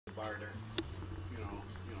barter.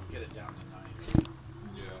 Get it down to 9.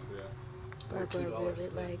 Yeah, yeah. Or Barbara $2 really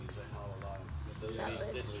flip means a likes hell of a lot. It doesn't Yeah, mean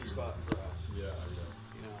salad. diddly true. squat for us. Yeah,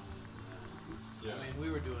 yeah. I Yeah. mean,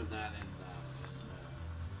 we were doing that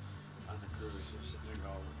on the cruise, just sitting there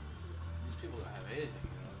going, these people don't have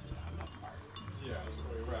anything. I'm not part. Yeah,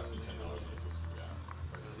 we're asking $10 and it's just, yeah.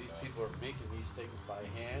 These people are making these things by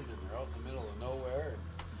hand, and they're out in the middle of nowhere. And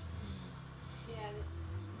Yeah,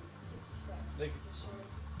 it's disrespectful They- for sure.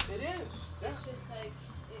 it is. Yeah. It's just like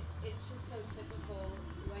it's just so typical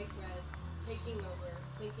white bread taking over,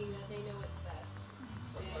 thinking that they know what's best.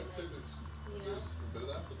 I would say there's a bit of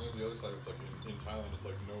that, but then on the other side, it's like in Thailand, it's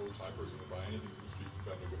like no Thai person can buy anything from the street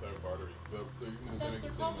vendor without bartering. They will That's make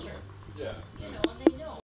their it seem like- culture. Yeah. You and know, it's- and they know.